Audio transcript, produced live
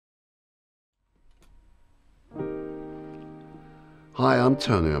Hi, I'm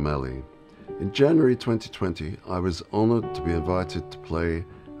Tony O'Malley. In January 2020, I was honoured to be invited to play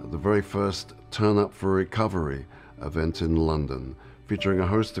at the very first Turn Up for Recovery event in London, featuring a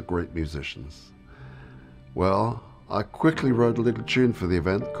host of great musicians. Well, I quickly wrote a little tune for the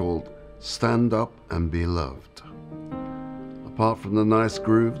event called Stand Up and Be Loved. Apart from the nice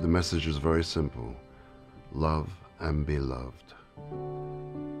groove, the message is very simple. Love and be loved.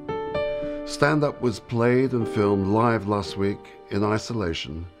 Stand Up was played and filmed live last week in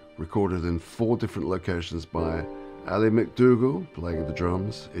isolation, recorded in 4 different locations by Ali McDougall, playing the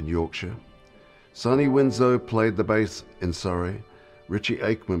drums in Yorkshire. Sonny Winslow played the bass in Surrey. Richie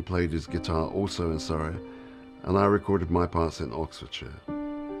Aikman played his guitar also in Surrey. And I recorded my parts in Oxfordshire.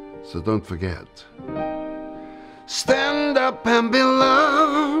 So don't forget. Stand up and be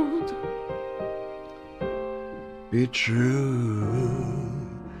loved. Be true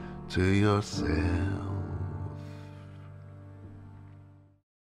to yourself.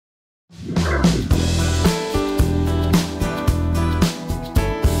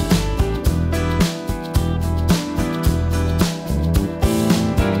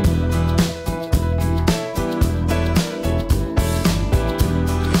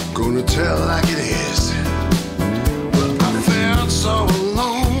 Gonna tell like it is. Well, I felt so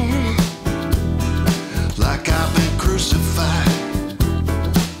alone, like I've been crucified.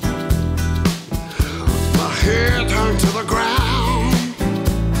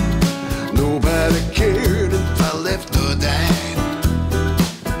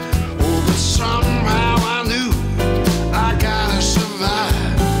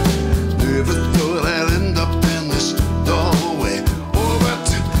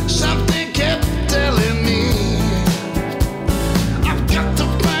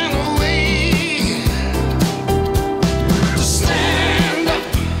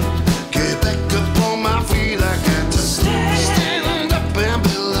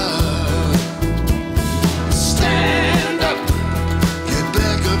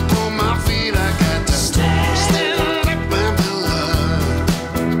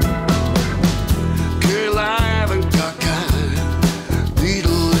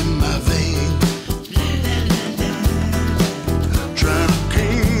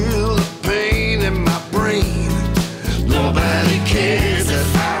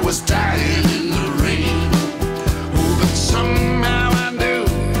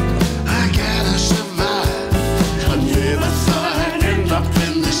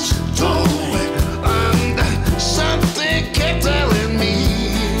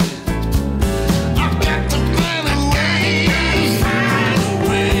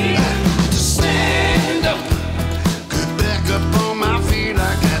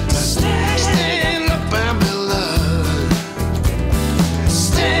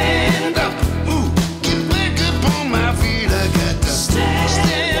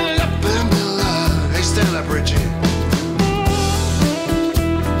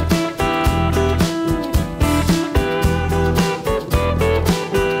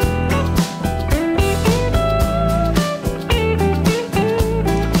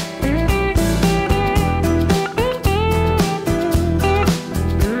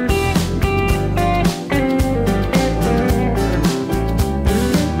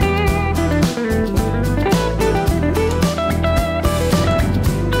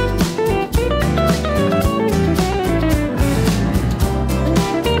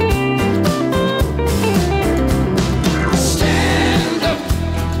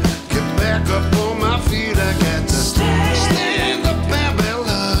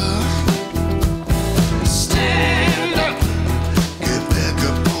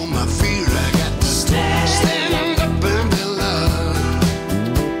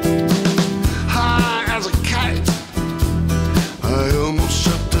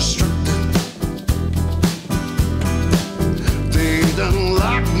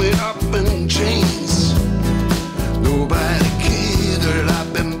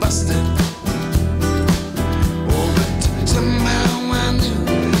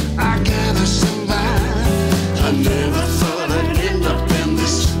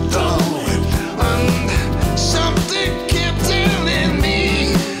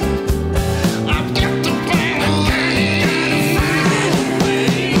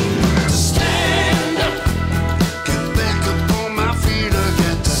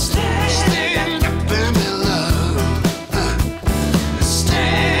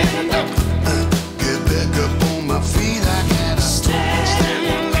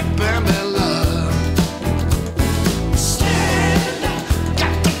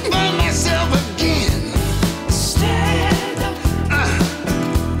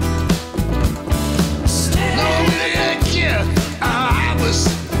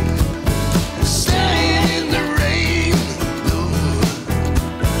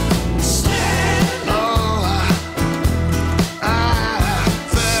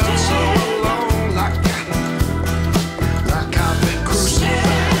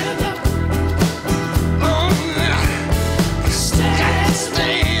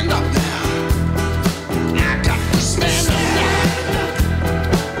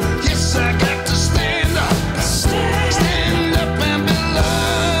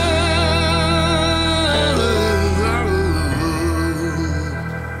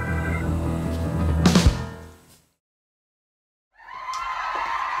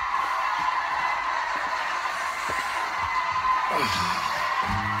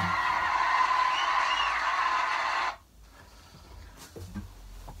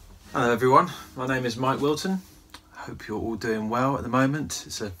 Hello everyone, my name is Mike Wilton. I hope you're all doing well at the moment.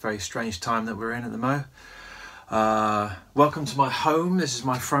 It's a very strange time that we're in at the Mo. Welcome to my home. This is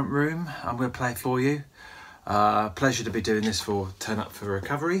my front room. I'm going to play for you. Pleasure to be doing this for Turn Up for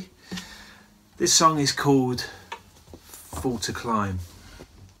Recovery. This song is called Fall to Climb.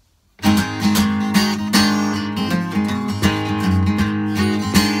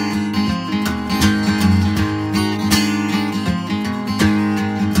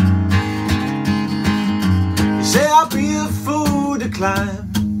 Say I'll be a fool to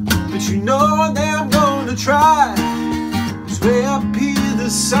climb, but you know that I'm gonna try. 'Cause way up here the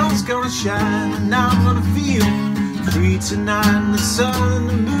sun's gonna shine, and I'm gonna feel free tonight. The sun and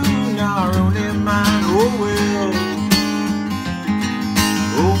the moon are only mine. Oh well,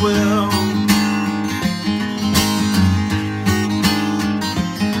 oh well.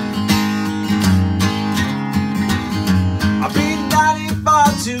 I've been down here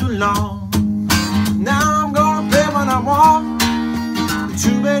far too long. Now I'm gonna play what I want.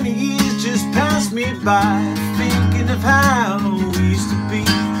 Too many years just passed me by, thinking of how we used to be.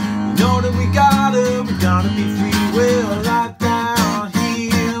 You know that we gotta be free. Well, life down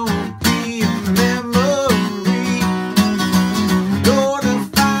here will be a memory. Gonna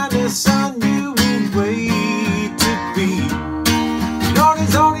find a sun you will wait to be. You know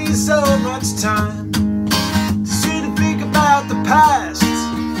there's only so much time to sit and think about the past.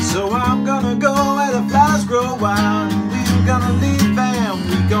 So I'm gonna go where the flowers grow wild, and we're gonna live and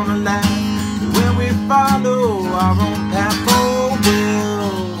we're gonna laugh when we follow our own path. Oh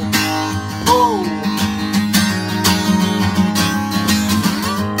well, oh.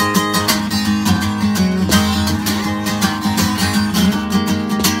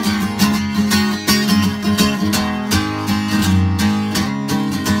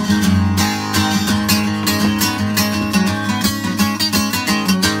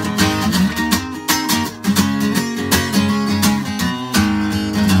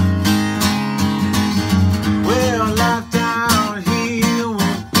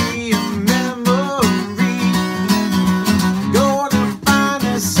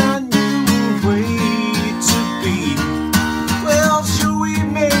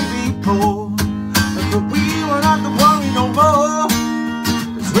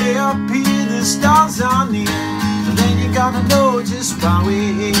 While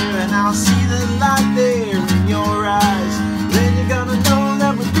we're here, and I'll see the light there in your eyes. Then you're gonna know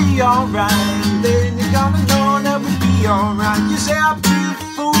that we'll be alright. Then you're gonna know that we'll be alright. You say I'm too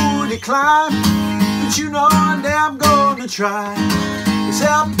fool to climb, but you know one day I'm gonna try. You say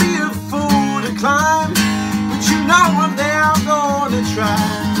I'm too fool to climb, but you know one day I'm gonna try.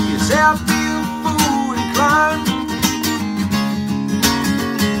 You say I'm too fool to climb,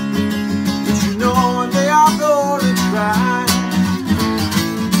 but you know one day I'm gonna try.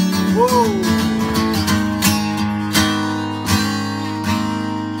 Whoa.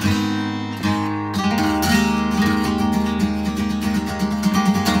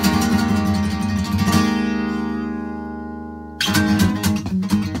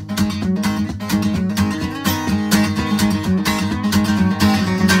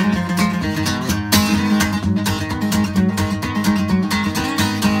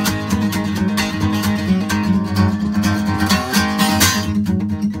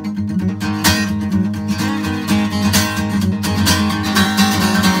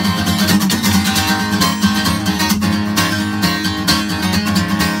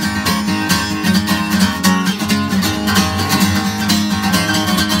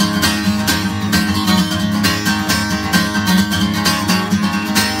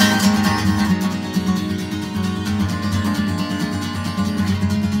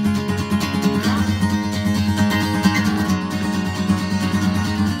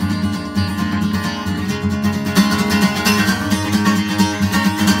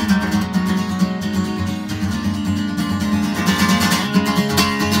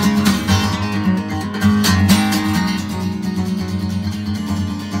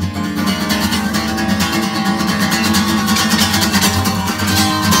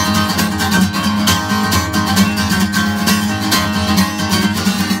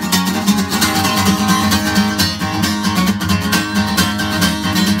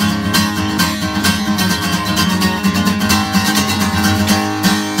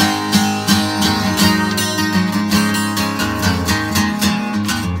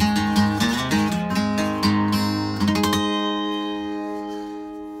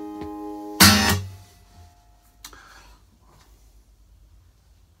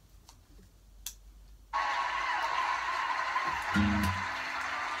 Thank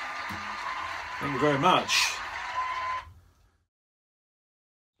you very much.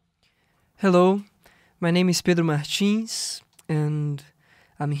 Hello, my name is Pedro Martins, and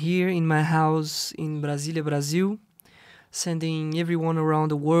I'm here in my house in Brasília, Brazil, sending everyone around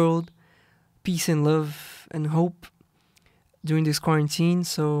the world peace and love and hope during this quarantine.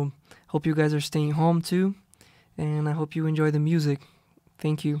 So hope you guys are staying home too, and I hope you enjoy the music.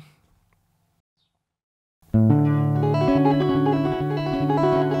 Thank you.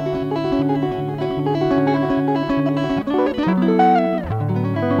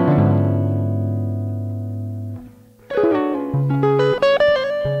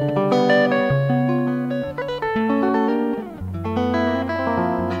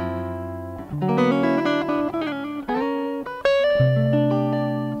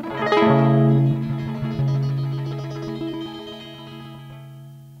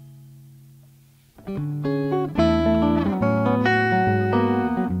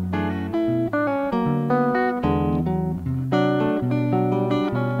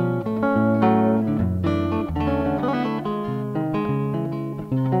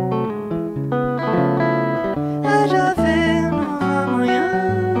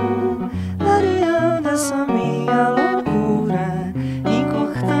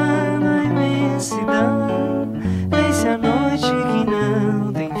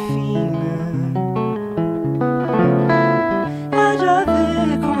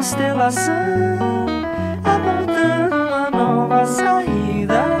 Apontando uma nova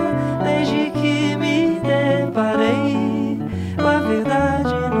saída, desde que me deparei com a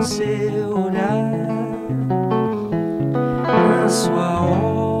verdade no seu olhar. Na sua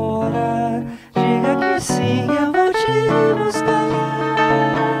hora, diga que sim, eu vou te buscar.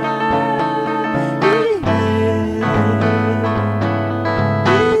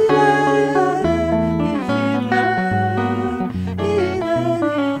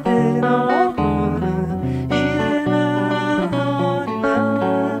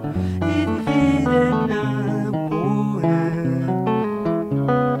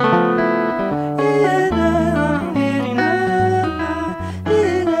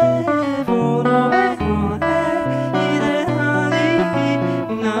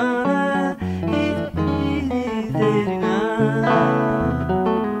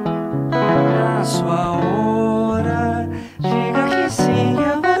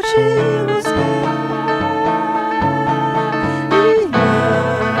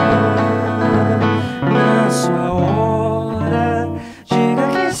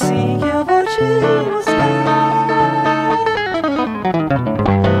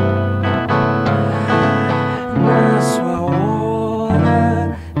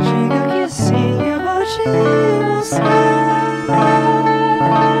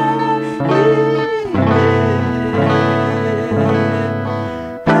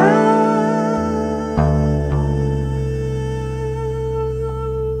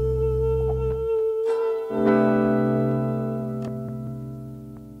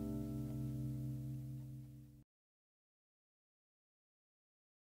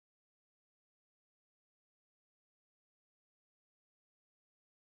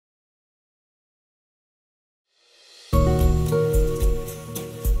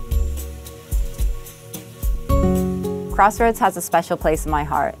 Crossroads has a special place in my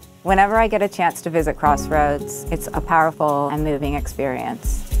heart. Whenever I get a chance to visit Crossroads, it's a powerful and moving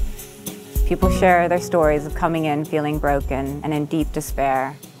experience. People share their stories of coming in feeling broken and in deep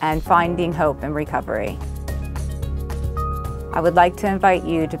despair and finding hope and recovery. I would like to invite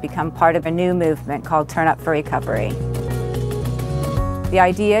you to become part of a new movement called Turn Up for Recovery. The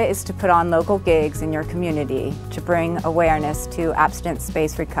idea is to put on local gigs in your community to bring awareness to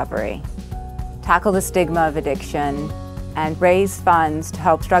abstinence-based recovery, tackle the stigma of addiction, and raise funds to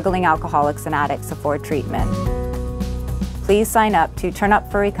help struggling alcoholics and addicts afford treatment. Please sign up to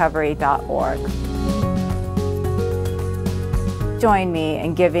turnupforrecovery.org. Join me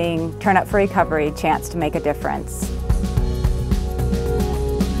in giving Turn Up for Recovery a chance to make a difference.